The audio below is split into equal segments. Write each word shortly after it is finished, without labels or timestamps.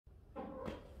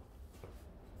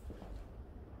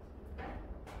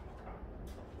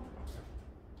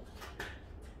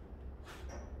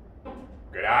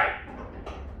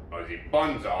Aussie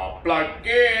Bonsai Bloke.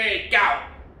 Here you go.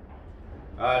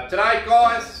 Today,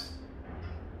 guys,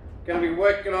 going to be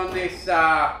working on this.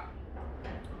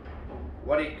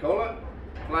 What do you call it?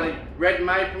 Bloody red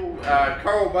maple,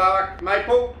 coral bark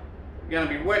maple. We're going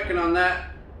to be working on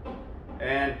that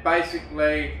and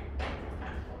basically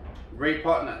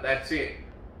repotting it. That's it.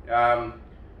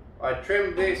 I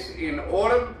trimmed this in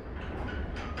autumn.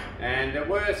 And there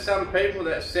were some people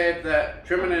that said that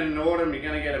trimming it in autumn you're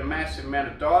going to get a massive amount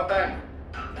of dieback,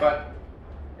 but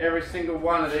every single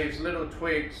one of these little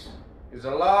twigs is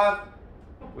alive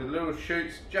with little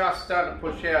shoots just starting to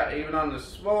push out, even on the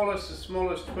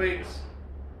smallest twigs,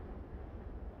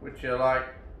 which are like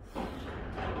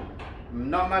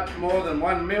not much more than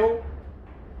 1 mil.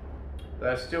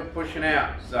 They're still pushing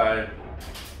out, so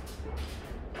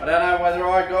I don't know whether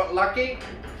I got lucky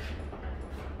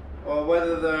or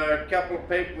whether the couple of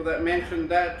people that mentioned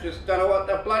that just don't know what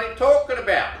they're bloody talking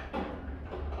about.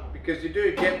 Because you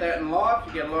do get that in life,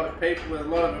 you get a lot of people with a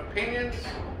lot of opinions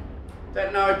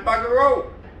that know bugger all.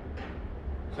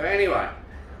 So anyway,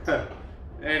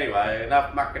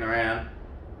 enough mucking around.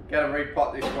 Going to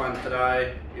repot this one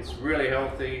today. It's really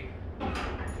healthy,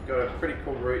 got a pretty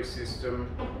cool root system.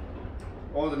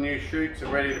 All the new shoots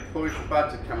are ready to push,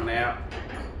 buds are coming out.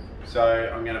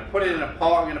 So I'm going to put it in a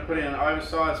pot. I'm going to put it in an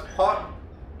oversized pot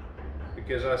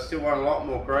because I still want a lot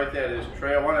more growth out of this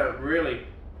tree. I want to really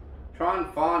try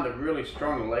and find a really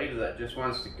strong leader that just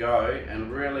wants to go and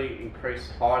really increase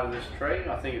the height of this tree.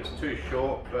 I think it's too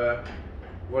short for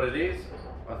what it is.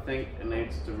 I think it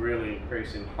needs to really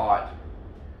increase in height.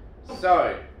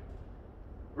 So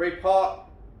repot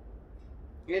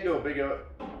into a bigger,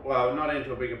 well, not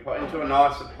into a bigger pot, into a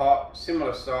nicer pot,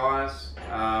 similar size.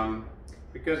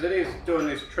 Because it is doing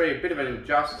this tree a bit of an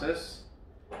injustice,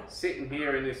 sitting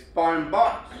here in this foam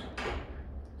box.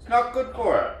 It's not good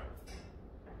for it.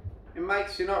 It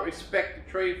makes you not respect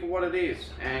the tree for what it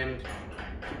is, and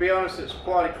to be honest, it's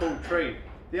quite a cool tree.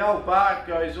 The old bark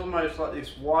goes almost like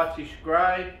this whitish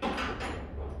grey,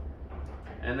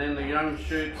 and then the young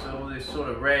shoots are all this sort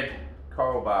of red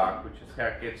coral bark, which is how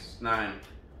it gets its name.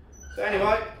 So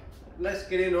anyway, let's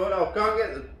get into it. I'll go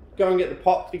and get the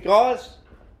pot for you guys.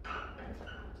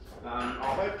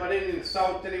 I hope I didn't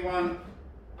insult anyone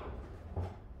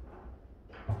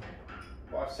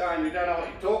by saying you don't know what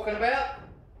you're talking about,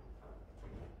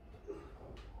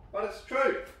 but it's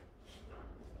true.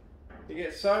 You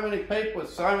get so many people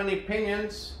with so many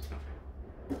opinions,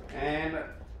 and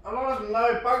a lot of them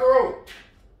know bugger all.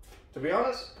 To be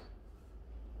honest,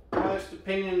 most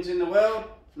opinions in the world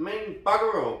mean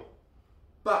bugger all,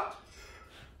 but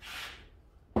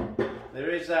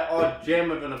there is that odd gem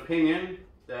of an opinion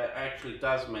that actually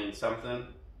does mean something,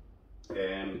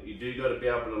 and you do got to be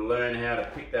able to learn how to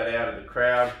pick that out of the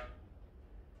crowd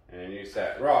and use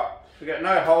that. Right, we've got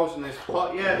no holes in this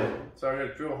pot yet, so I'm going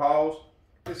to drill holes.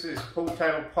 This is pool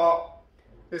table pot.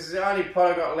 This is the only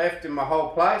pot I got left in my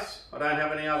whole place. I don't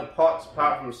have any other pots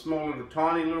apart from small little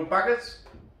tiny little buggers.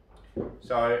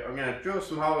 So I'm going to drill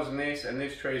some holes in this, and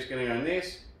this tree is going to go in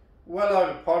this. Well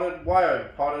over potted, way over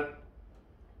potted,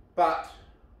 but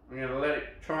I'm going to let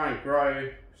it try and grow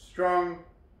strong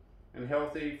and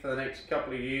healthy for the next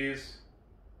couple of years,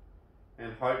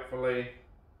 and hopefully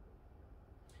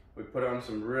we put on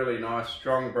some really nice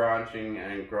strong branching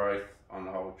and growth on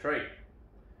the whole tree.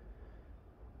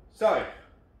 So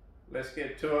let's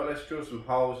get to it. Let's drill some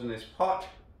holes in this pot.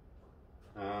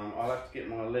 I'll have to get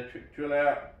my electric drill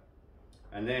out,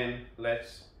 and then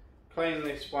let's clean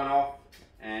this one off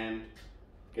and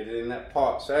get it in that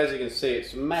pot. So as you can see,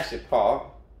 it's a massive pot,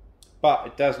 but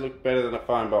it does look better than a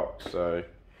foam box. So,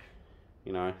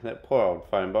 you know, that poor old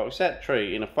foam box, that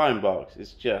tree in a foam box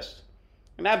is just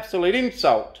an absolute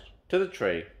insult to the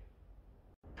tree.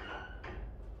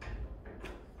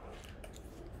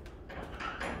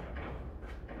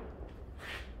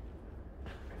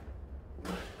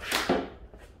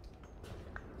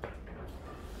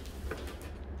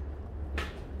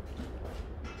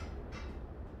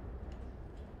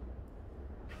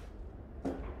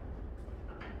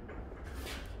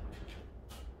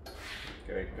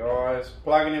 Okay guys,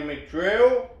 plugging in my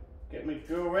drill, get my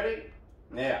drill ready.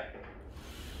 Now,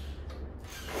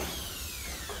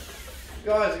 you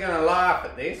guys are going to laugh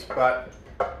at this, but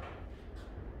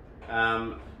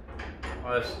I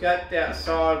escaped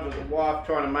outside with the wife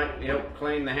trying to make me help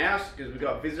clean the house because we've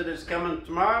got visitors coming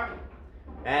tomorrow,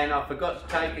 and I forgot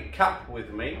to take a cup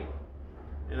with me,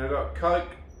 and I got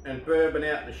Coke and bourbon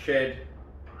out in the shed,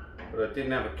 but I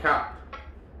didn't have a cup,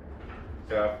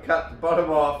 so I've cut the bottom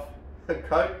off the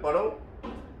Coke bottle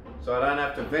so I don't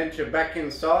have to venture back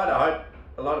inside. I hope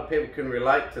a lot of people can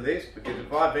relate to this, because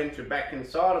if I venture back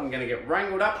inside I'm going to get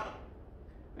wrangled up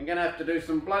I'm going to have to do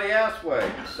some bloody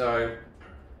housework. So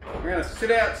I'm going to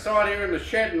sit outside here in the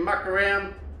shed and muck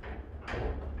around,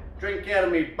 drink out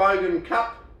of my bogan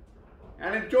cup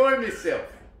and enjoy myself.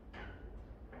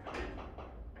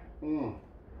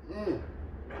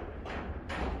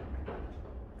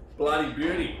 Bloody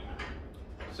beauty.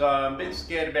 So I'm a bit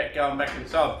scared about going back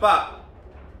inside, but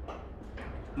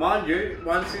mind you,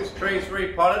 once this tree's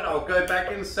repotted, I'll go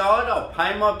back inside, I'll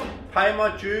pay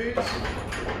my dues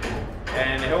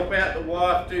and help out the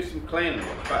wife do some cleaning.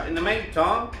 But in the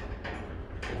meantime,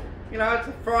 you know, it's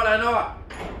a Friday night.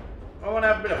 I want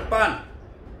to have a bit of fun.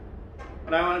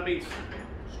 I don't want to be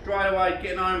straight away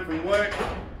getting home from work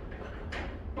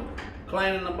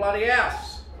cleaning the bloody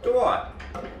house, do I?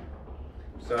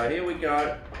 So here we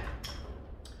go.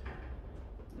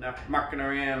 Enough mucking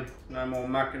around, no more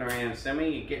mucking around, Sammy.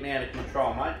 You're getting out of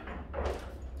control, mate.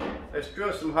 Let's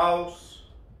drill some holes.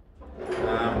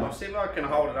 I'll see if I can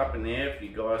hold it up in the air for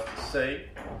you guys to see.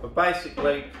 But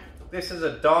basically, this is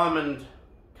a diamond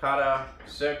cutter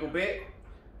circle bit.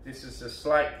 This is a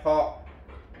slate pot.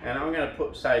 And I'm going to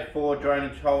put, say, 4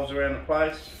 drainage holes around the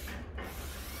place.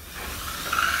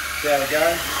 There we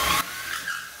go.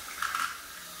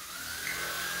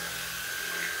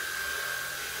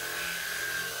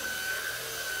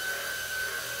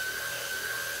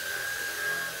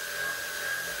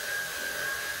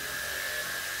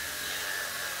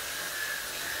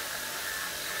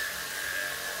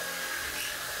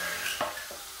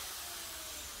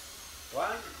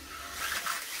 One.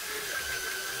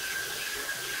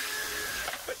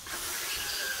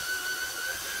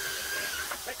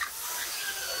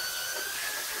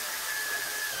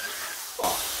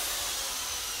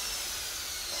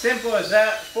 Simple as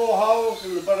that. 4 holes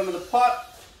in the bottom of the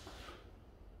pot.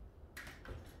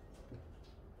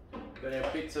 Got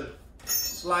our bits of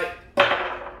slate.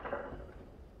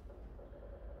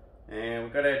 And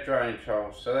we've got our drainage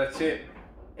holes. So that's it.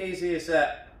 Easy as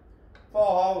that. 4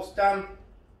 holes done.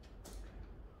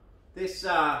 This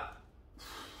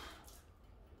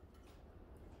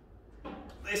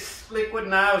liquid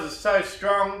nails are so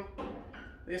strong.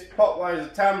 This pot weighs a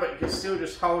ton, but you can still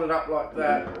just hold it up like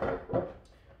that.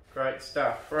 Great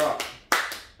stuff. Right.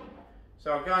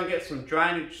 So I'll go and get some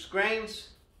drainage screens.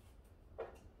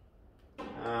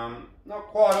 Not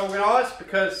quite organised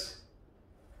because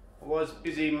I was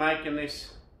busy making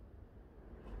this.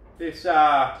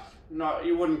 Not,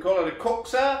 you wouldn't call it a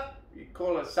cookser, you'd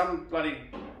call it some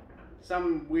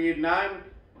weird name.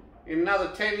 In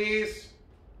another 10 years,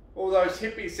 all those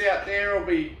hippies out there will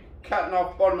be cutting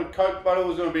off bottom of Coke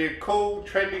bottles. It'll be a cool,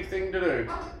 trendy thing to do.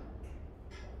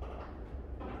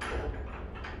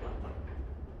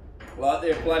 Like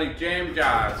their bloody jam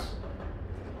jars.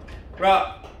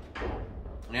 Right,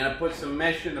 I'm going to put some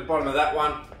mesh in the bottom of that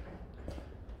one.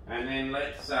 And then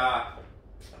let's,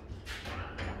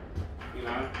 you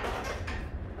know,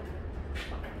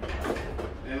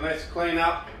 and let's clean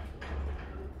up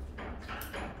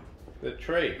the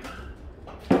tree.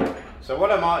 So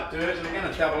what I might do is I'm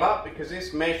going to double up because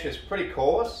this mesh is pretty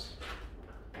coarse.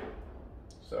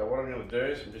 So what I'm going to do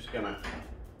is I'm just going to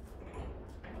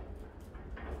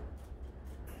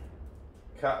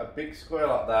cut a big square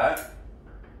like that.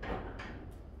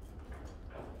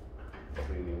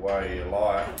 Probably any way you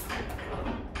like.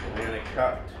 I'm going to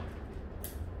cut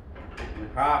in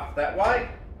half that way.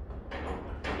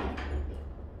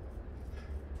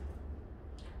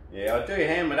 Yeah, I do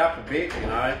ham it up a bit, you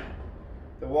know.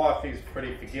 The wife is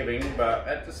pretty forgiving, but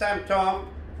at the same time,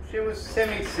 she was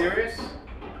semi-serious.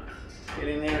 Get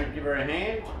in there and give her a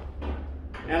hand.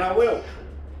 And I will.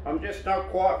 I'm just not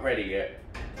quite ready yet.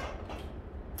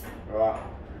 Right,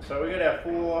 so we got our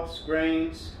 4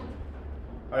 screens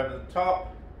over the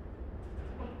top.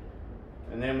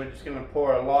 And then we're just going to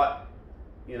pour a light,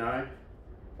 you know,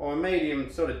 or a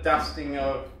medium sort of dusting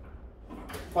of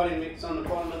potting mix on the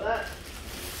bottom of that.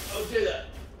 I'll do that.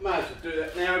 Might as well do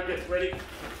that now. Get ready.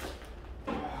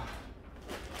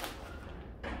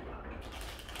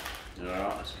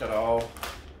 Alright, let's cut a hole.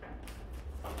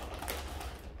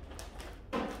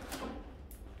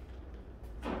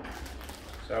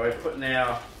 So we're putting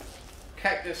our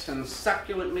cactus and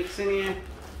succulent mix in here.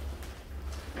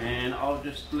 And I'll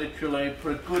just literally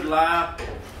put a good layer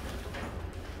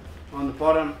on the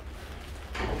bottom,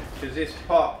 because this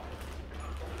pot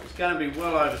is going to be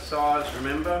well oversized,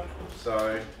 remember,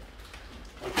 so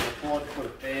I can afford to put a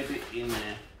fair bit in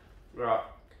there. Right,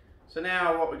 so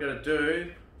now what we're going to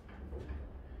do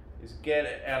is get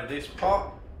it out of this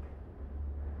pot.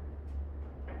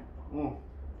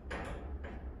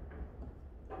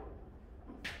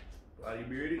 Bloody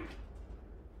beauty.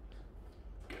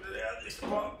 Get it out of this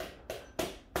pot.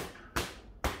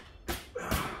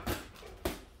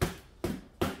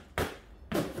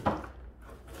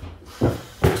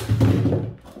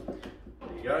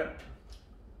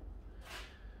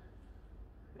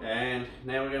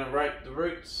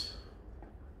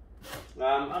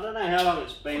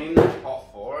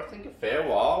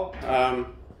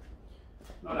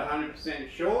 100%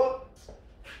 sure.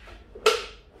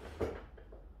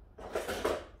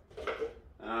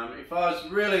 If I was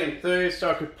really enthused,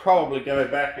 I could probably go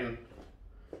back and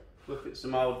look at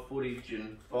some old footage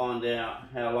and find out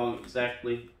how long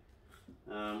exactly.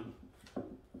 I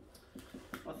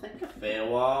think a fair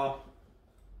while.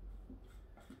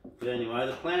 But anyway,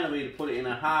 the plan will be to put it in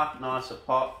a half nicer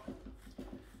pot,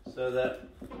 so that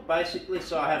basically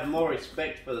so I have more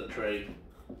respect for the tree.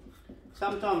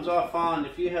 Sometimes I find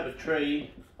if you have a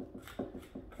tree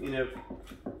in a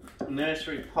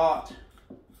nursery pot,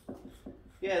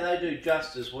 yeah, they do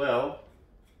just as well,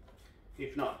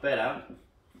 if not better,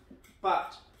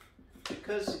 but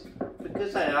because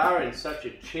they are in such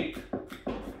a cheap,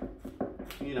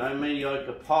 you know,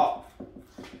 mediocre pot,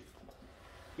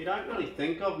 you don't really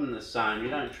think of them the same. You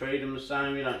don't treat them the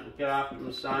same, you don't look after them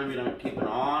the same, you don't keep an eye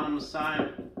on them the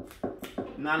same,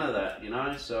 none of that, you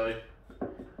know. So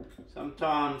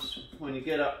sometimes when you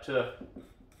get up to,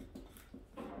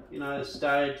 you know, the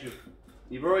stage of,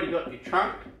 you've already got your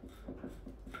trunk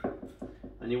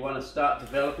and you want to start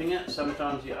developing it,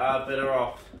 sometimes you are better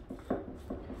off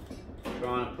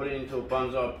trying to put it into a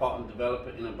bonsai pot and develop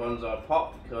it in a bonsai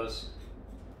pot, because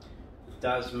it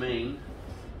does mean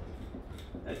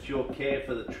that your care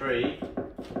for the tree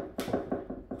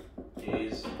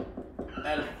is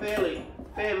at a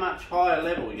fair much higher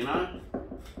level, you know?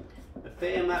 A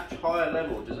fair much higher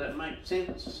level. Does that make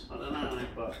sense? I don't know,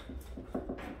 but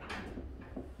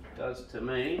it does to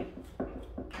me.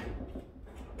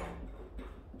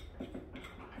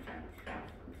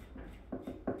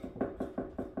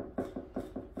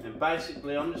 And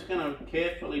basically I'm just going to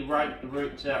carefully rake the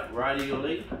roots out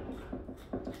radially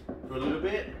for a little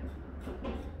bit,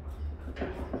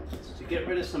 just to get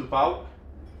rid of some bulk.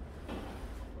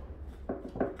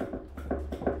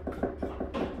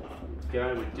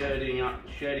 Go, we're dirtying up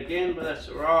the shed again, but that's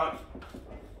alright.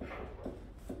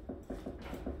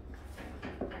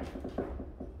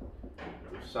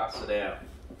 We'll suss it out.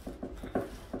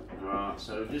 Alright,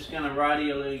 so we're just going to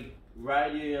radially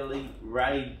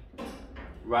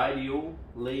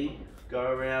go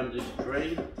around this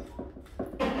tree.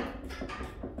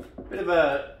 Bit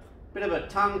of a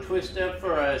tongue twister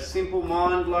for a simple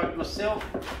mind like myself.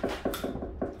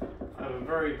 I have a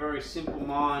very simple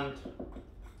mind,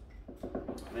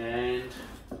 and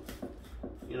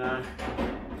you know,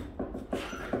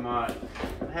 I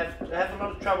have a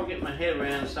lot of trouble getting my head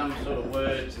around some sort of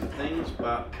words and things,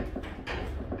 but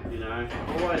you know,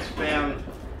 I've always found,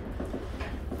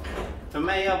 for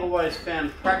me, I've always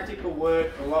found practical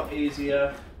work a lot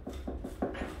easier,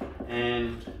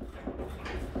 and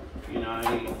you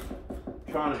know,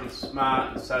 trying to be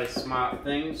smart and say smart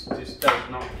things just does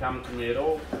not come to me at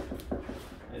all.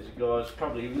 As you guys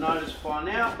probably noticed by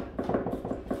now,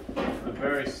 I'm a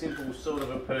very simple sort of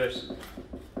a person.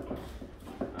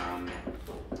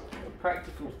 The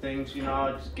practical things, you know,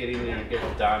 I just get in there and get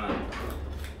it done, and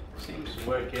it seems to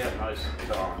work out most of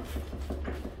the time.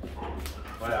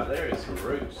 Wow, there is some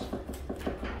roots.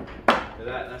 Look at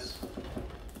that, that's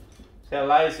how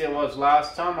lazy I was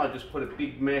last time. I just put a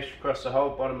big mesh across the whole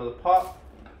bottom of the pot.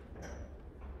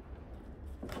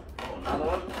 Another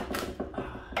one.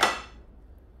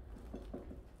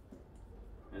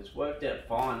 It's worked out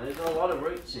fine. There's a lot of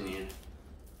roots in here.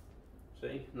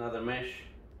 See, another mesh.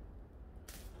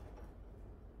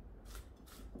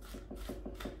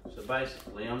 So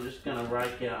basically I'm just going to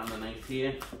rake out underneath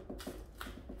here,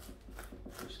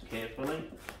 just carefully.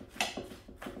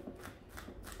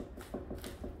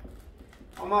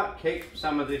 I might keep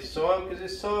some of this soil because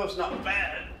this soil's not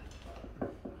bad,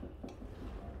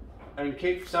 and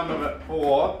keep some of it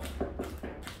for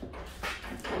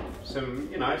some,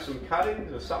 you know, some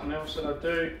cuttings or something else that I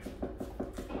do.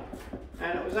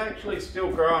 And it was actually still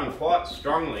growing quite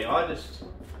strongly. I just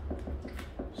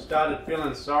started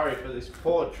feeling sorry for this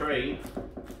poor tree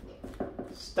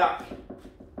stuck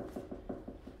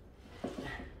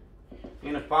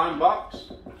in a foam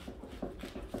box,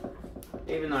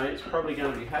 even though it's probably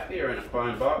going to be happier in a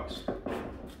foam box.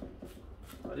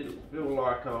 I didn't feel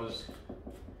like I was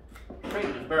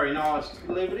treating it very nice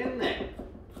to leave it in there.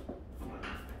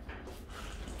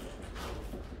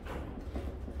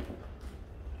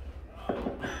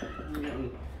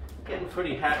 I'm getting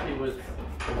pretty happy with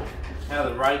how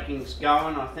the raking's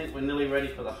going. I think we're nearly ready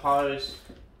for the hose.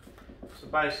 So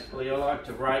basically I like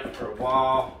to rake for a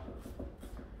while,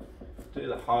 do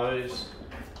the hose.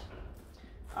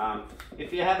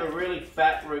 If you have a really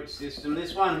fat root system,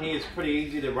 this one here is pretty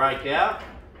easy to rake out,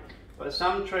 but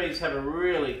some trees have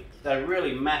they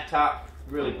really mat up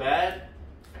really bad,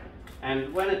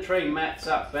 and when a tree mats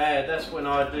up bad, that's when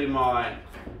I do my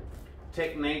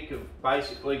technique of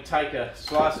basically take a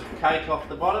slice of cake off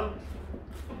the bottom,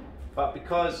 but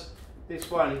because this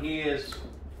one here is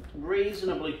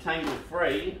reasonably tangle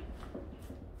free,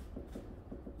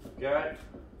 okay,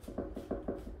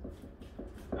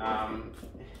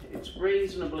 it's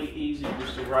reasonably easy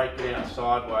just to rake it out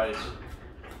sideways,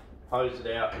 hose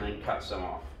it out and then cut some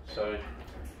off. So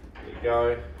there you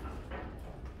go,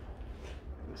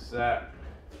 that's that.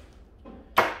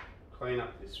 Clean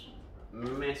up this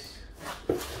mess,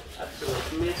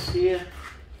 absolute mess here.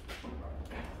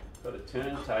 Got a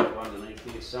turntable underneath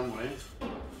here somewhere.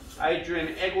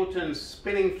 Adrian Eggleton's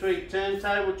spinning tree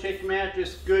turntable, check him out,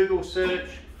 just Google search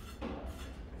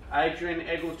Adrian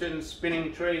Eggleton's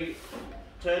spinning tree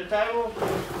turntable.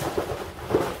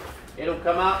 It'll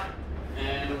come up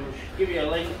and we'll give you a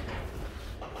link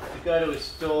to go to his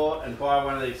store and buy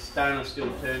one of these stainless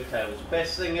steel turntables.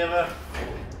 Best thing ever.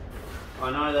 I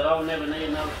know that I'll never need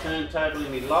another turntable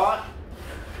in my life.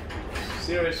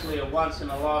 Seriously, a once in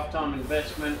a lifetime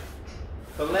investment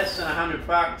for less than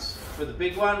 $100 for the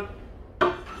big one,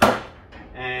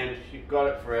 and you've got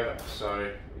it forever.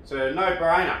 So it's a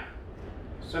no-brainer.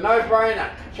 It's a no-brainer.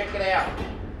 Check it out.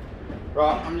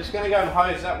 Right, I'm just going to go and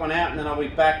hose that one out, and then I'll be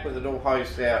back with it all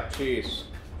hosed out. Cheers.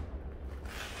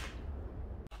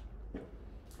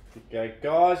 Okay,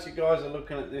 guys, you guys are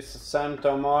looking at this the same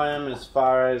time I am, as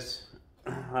far as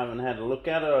I haven't had a look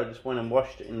at it. I just went and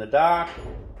washed it in the dark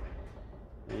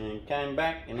and came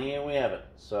back, and here we have it.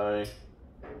 So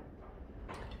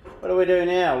what do we do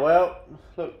now? Well,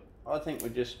 look, I think we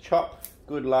just chop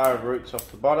good layer of roots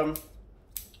off the bottom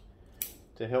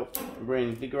to help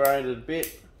reinvigorate it a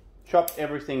bit. Chop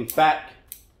everything back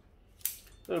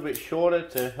a little bit shorter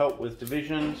to help with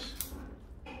divisions.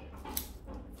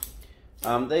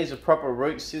 These are proper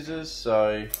root scissors,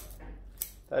 so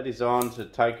they're designed to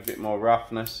take a bit more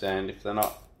roughness, and if they're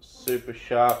not super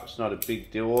sharp, it's not a big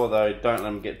deal, although don't let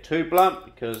them get too blunt,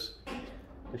 because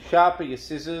the sharper your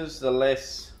scissors, the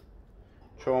less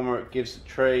trauma it gives the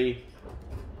tree,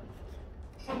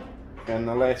 and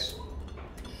the less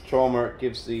trauma it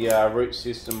gives the root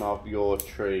system of your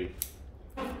tree.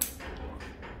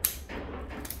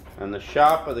 And the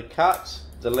sharper the cuts,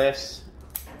 the less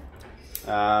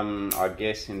I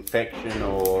guess infection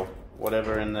or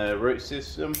whatever in the root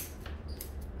system.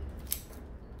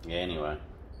 Yeah, anyway,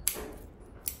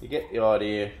 you get the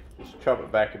idea. Just chop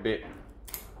it back a bit,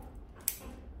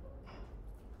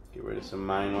 get rid of some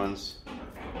main ones,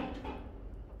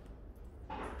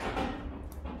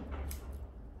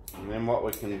 and then what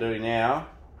we can do now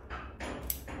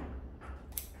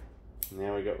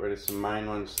we got rid of some main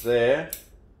ones there,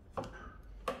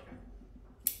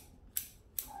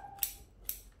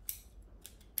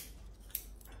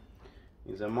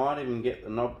 is I might even get the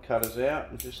knob cutters out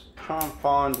and just try and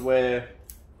find where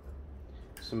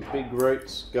some big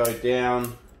roots go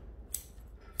down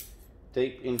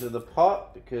deep into the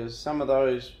pot, because some of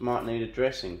those might need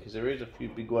addressing, because there is a few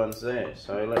big ones there.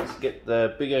 So let's get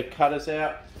the bigger cutters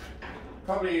out.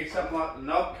 Probably something like the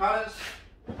knob cutters.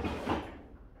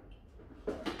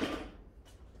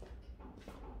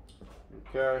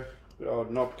 Okay, good old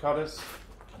knob cutters.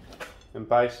 And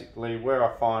basically where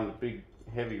I find a big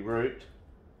heavy root,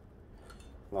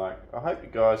 like, I hope you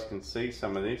guys can see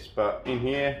some of this, but in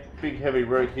here, big heavy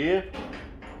root here,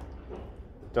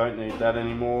 don't need that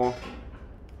anymore.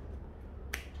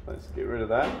 Let's get rid of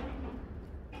that.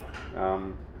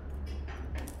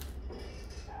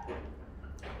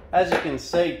 As you can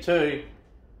see too,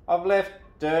 I've left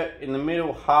dirt in the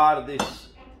middle heart of this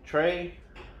tree,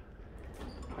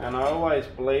 and I always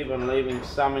believe in leaving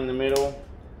some in the middle.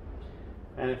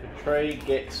 And if a tree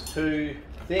gets too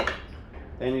thick,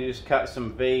 then you just cut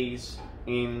some V's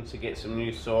in to get some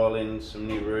new soil in, some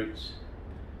new roots.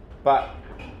 But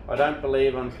I don't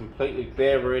believe on completely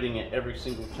bare rooting it every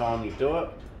single time you do it.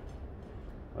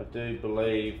 I do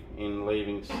believe in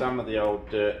leaving some of the old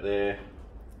dirt there.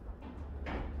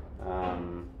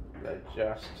 They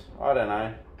just, I don't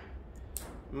know,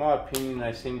 in my opinion,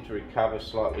 they seem to recover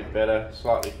slightly better,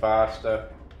 slightly faster,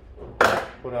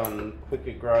 put on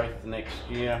quicker growth the next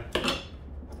year.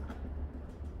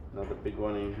 Another big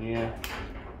one in here.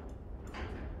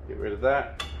 Get rid of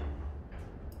that.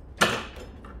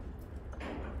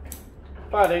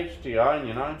 But each to your own,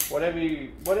 you know. Whatever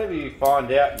you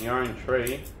find out in your own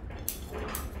tree,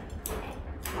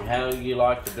 how you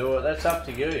like to do it, that's up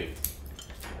to you.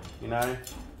 You know,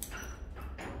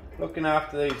 looking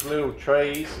after these little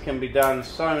trees can be done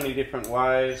so many different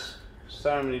ways,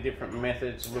 so many different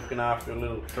methods of looking after a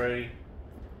little tree.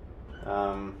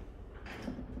 To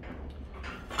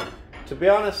be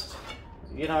honest,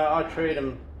 you know, I treat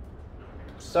them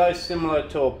so similar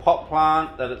to a pot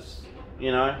plant that it's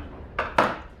you know,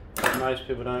 most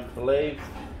people don't believe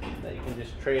that you can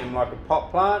just treat them like a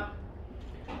pot plant.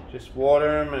 Just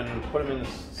water them and put them in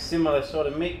a similar sort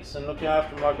of mix and look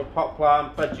after them like a pot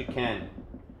plant, but you can.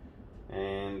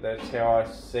 And that's how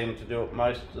I seem to do it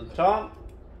most of the time.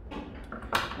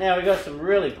 Now we've got some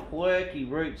really quirky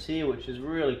roots here, which is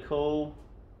really cool.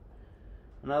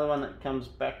 Another one that comes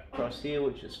back across here,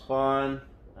 which is fine.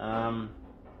 Got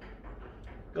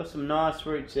some nice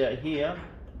roots out here.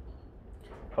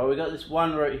 But we've got this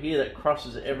one root here that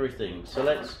crosses everything. So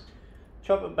let's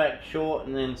chop it back short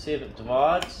and then see if it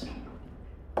divides.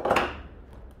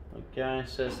 Okay,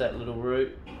 so it's that little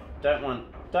root. Don't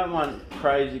want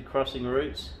crazy crossing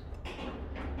roots.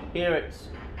 Here it's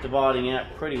dividing out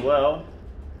pretty well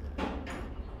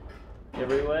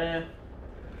everywhere.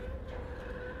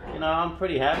 You know, I'm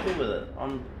pretty happy with it.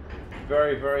 I'm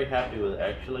very, very happy with it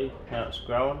actually, how it's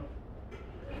growing.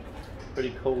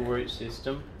 Pretty cool root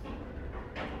system.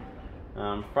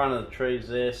 Front of the trees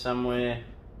there somewhere.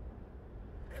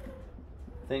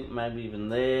 I think maybe even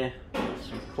there.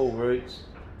 Some cool roots.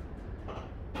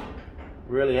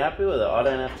 Really happy with it. I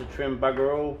don't have to trim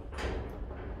bugger all.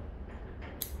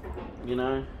 You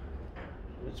know,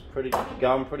 it's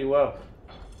going pretty well.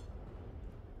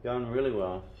 Going really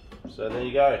well. So there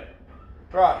you go.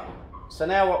 Right, so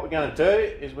now what we're going to do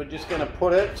is we're just going to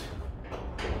put it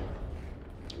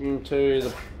into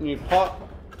the new pot.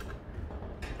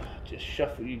 Just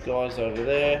shuffle you guys over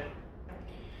there.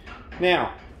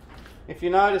 Now, if you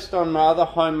noticed on my other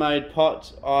homemade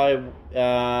pots,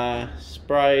 I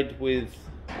sprayed with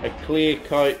a clear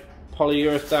coat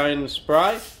polyurethane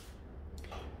spray,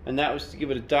 and that was to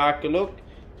give it a darker look.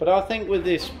 But I think with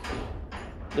this,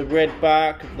 the red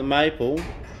bark of the maple,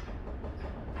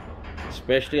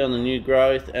 especially on the new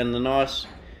growth and the nice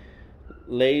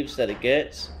leaves that it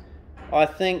gets, I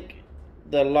think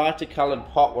the lighter coloured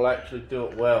pot will actually do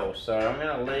it well. So I'm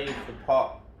going to leave the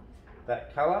pot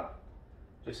that colour.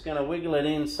 Just going to wiggle it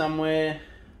in somewhere,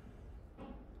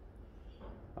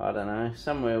 I don't know,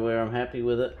 somewhere where I'm happy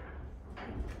with it.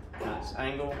 Its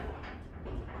angle,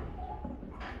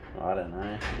 I don't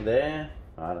know, there,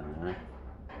 I don't know.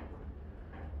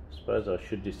 I suppose I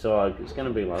should decide. It's going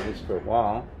to be like this for a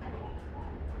while.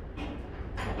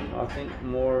 I think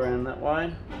more around that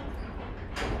way.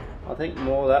 I think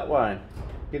more that way.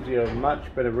 Gives you a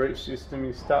much better root system.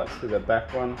 You start to the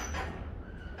back one.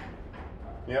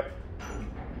 Yep.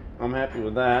 I'm happy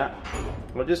with that.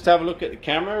 I'll just have a look at the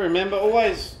camera. Remember,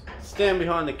 always stand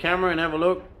behind the camera and have a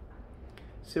look.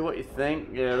 See what you think.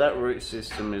 Yeah, that root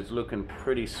system is looking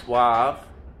pretty suave.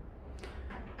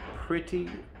 Pretty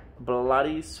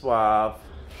bloody suave.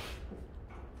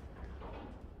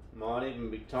 Might even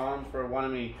be time for one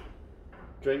of me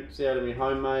drinks out of my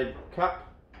homemade cup.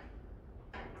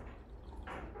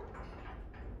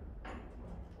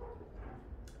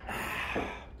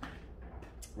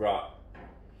 Right,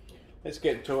 let's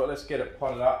get to it. Let's get it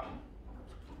potted up.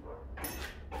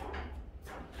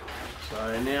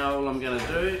 So now all I'm going to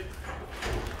do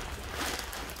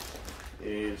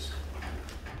is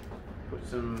put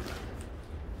some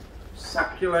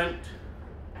succulent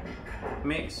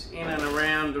mix in and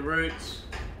around the roots,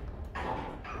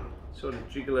 sort of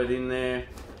jiggle it in there.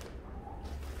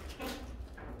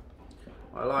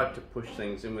 I like to push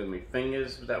things in with my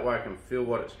fingers, that way I can feel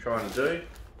what it's trying to do.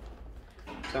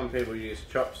 Some people use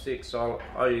chopsticks,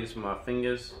 I use my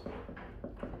fingers.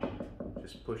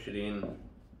 Just push it in,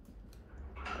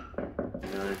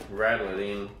 you know, rattle it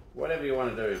in, whatever you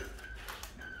want to do.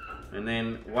 And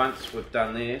then once we've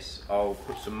done this, I'll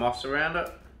put some moss around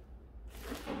it.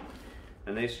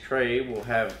 And this tree will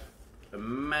have a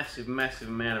massive, massive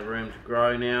amount of room to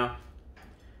grow now.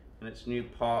 In its new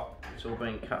pot, it's all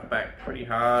been cut back pretty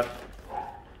hard,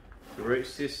 the root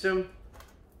system.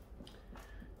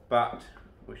 But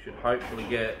we should hopefully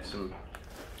get some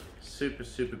super,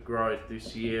 super growth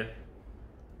this year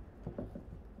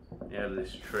out of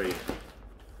this tree.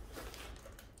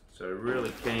 So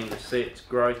really keen to see its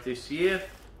growth this year.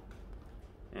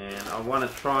 And I want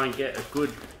to try and get a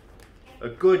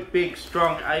good big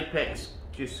strong apex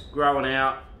just growing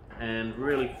out and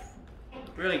really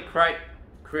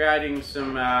creating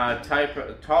some taper at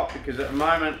the top, because at the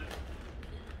moment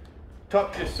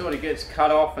top just sort of gets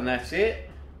cut off and that's it.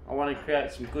 I want to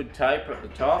create some good taper at the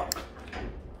top.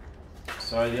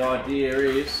 So the idea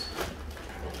is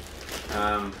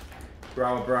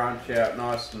grow a branch out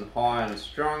nice and high and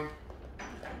strong,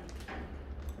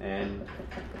 and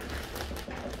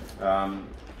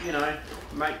you know,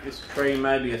 make this tree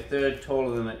maybe a third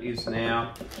taller than it is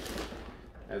now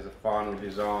as a final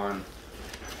design.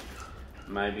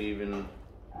 Maybe even,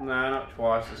 no, not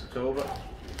twice as tall, but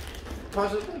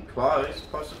possibly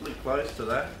close to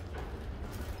that.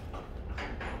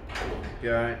 There we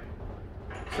go.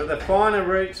 So the finer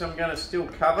roots I'm going to still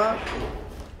cover.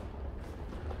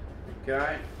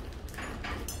 Okay.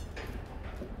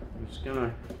 I'm just going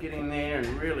to get in there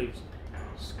and really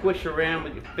squish around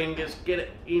with your fingers, get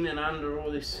it in and under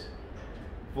all this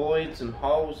voids and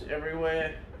holes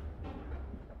everywhere.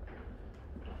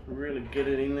 Really get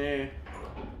it in there.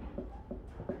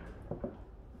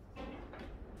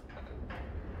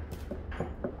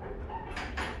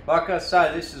 Like I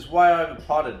say, this is way over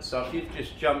potted, so if you've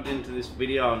just jumped into this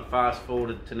video and fast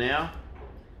forwarded to now,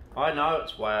 I know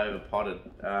it's way over potted.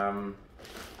 I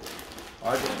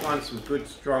just want some good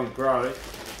strong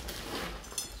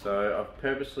growth, so I've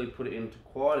purposely put it into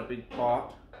quite a big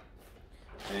pot,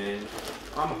 and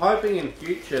I'm hoping in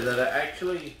future that it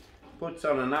actually puts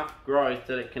on enough growth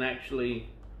that it can actually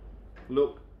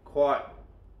look quite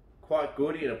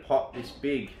good in a pot this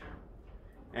big.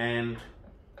 And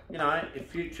you know, if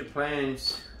future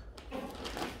plans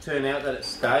turn out that it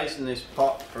stays in this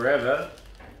pot forever,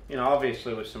 you know,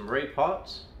 obviously with some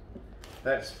repots,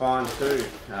 that's fine too.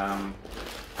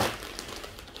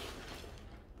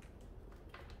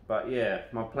 But yeah,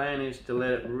 my plan is to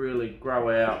let it really grow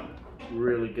out,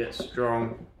 really get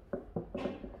strong,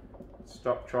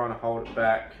 stop trying to hold it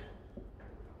back.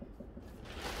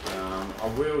 I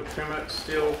will trim it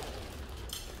still,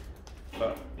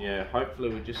 but yeah, hopefully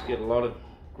we just get a lot of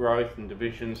growth and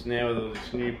divisions now with all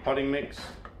this new potting mix.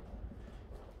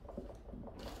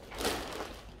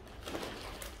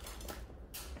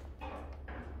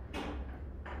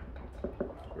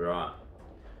 Right,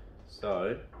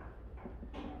 so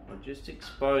I'll just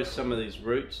expose some of these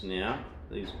roots now,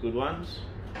 these good ones.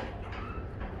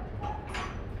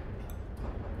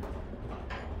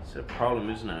 It's a problem,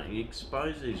 isn't it? You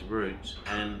expose these roots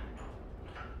and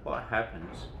what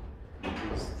happens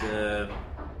is the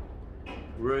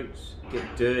roots get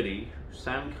dirty,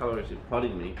 same colour as your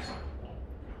potting mix,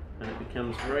 and it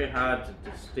becomes very hard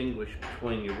to distinguish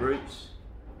between your roots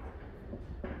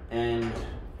and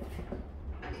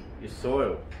your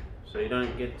soil. So you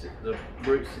don't get to, the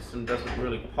root system doesn't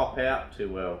really pop out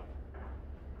too well.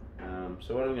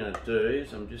 So what I'm going to do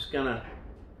is I'm just going to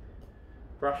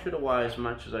brush it away as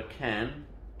much as I can,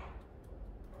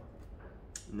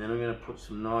 and then I'm going to put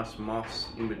some nice moss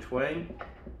in between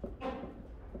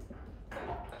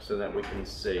so that we can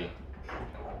see.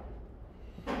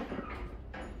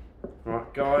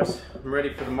 Alright guys, I'm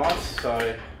ready for the moss,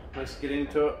 so let's get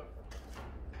into it.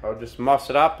 I'll just moss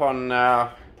it up on,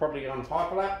 probably on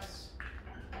hyperlapse.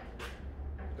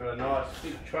 Got a nice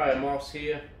big tray of moss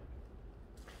here.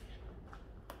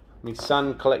 My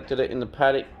son collected it in the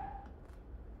paddock.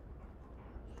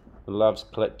 He loves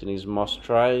collecting his moss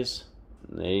trays.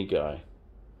 And there you go.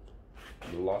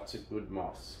 Lots of good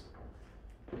moss.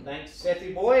 Thanks,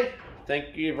 Sethy boy.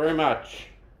 Thank you very much.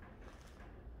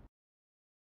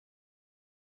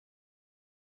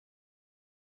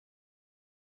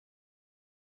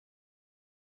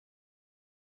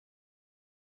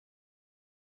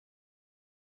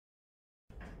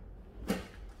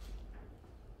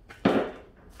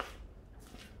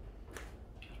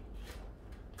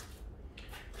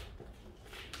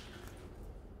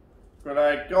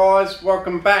 G'day guys,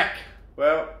 welcome back.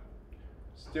 Well,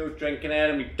 still drinking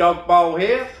out of my dog bowl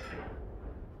here.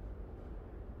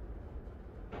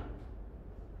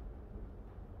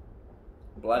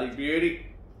 Bloody beauty.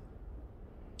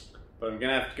 But I'm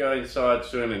gonna have to go inside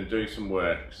soon and do some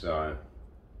work, so.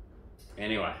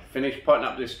 Anyway, finished potting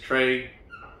up this tree.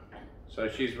 So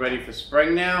she's ready for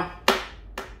spring now.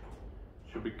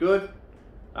 Should be good.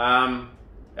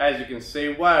 As you can see,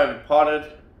 way over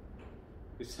potted.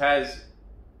 This has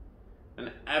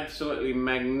an absolutely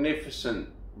magnificent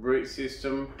root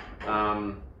system.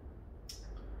 I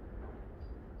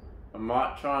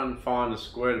might try and find a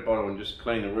squirter bottle and just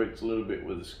clean the roots a little bit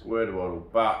with a squirter bottle,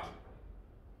 but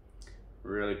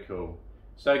really cool.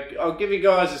 So I'll give you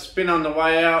guys a spin on the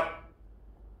way out.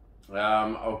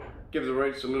 I'll give the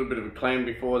roots a little bit of a clean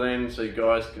before then so you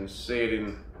guys can see it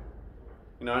in,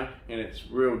 you know, in its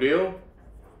real deal.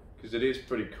 Because it is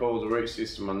pretty cool. The root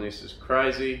system on this is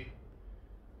crazy,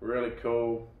 really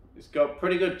cool. It's got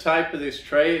pretty good tape of this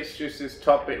tree. It's just this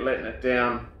top bit letting it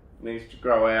down. It needs to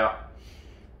grow out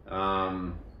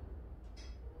and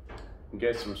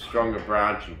get some stronger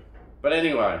branching. But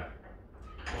anyway,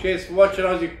 cheers for watching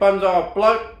Aussie Bonsai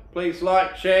Bloke. Please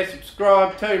like, share,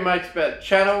 subscribe. Tell your mates about the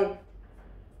channel.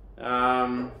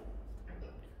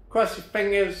 Cross your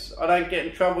fingers I don't get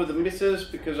in trouble with the missus,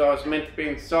 because I was meant to be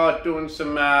inside doing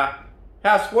some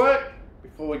housework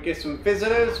before we get some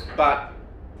visitors, but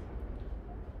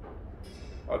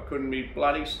I couldn't be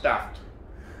bloody stuffed.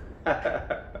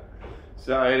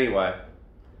 So anyway,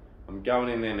 I'm going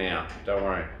in there now, don't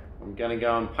worry. I'm gonna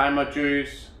go and pay my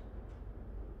dues.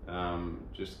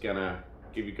 Just gonna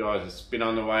give you guys a spin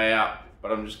on the way out,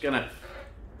 but I'm just gonna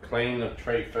clean the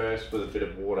tree first with a bit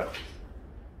of water.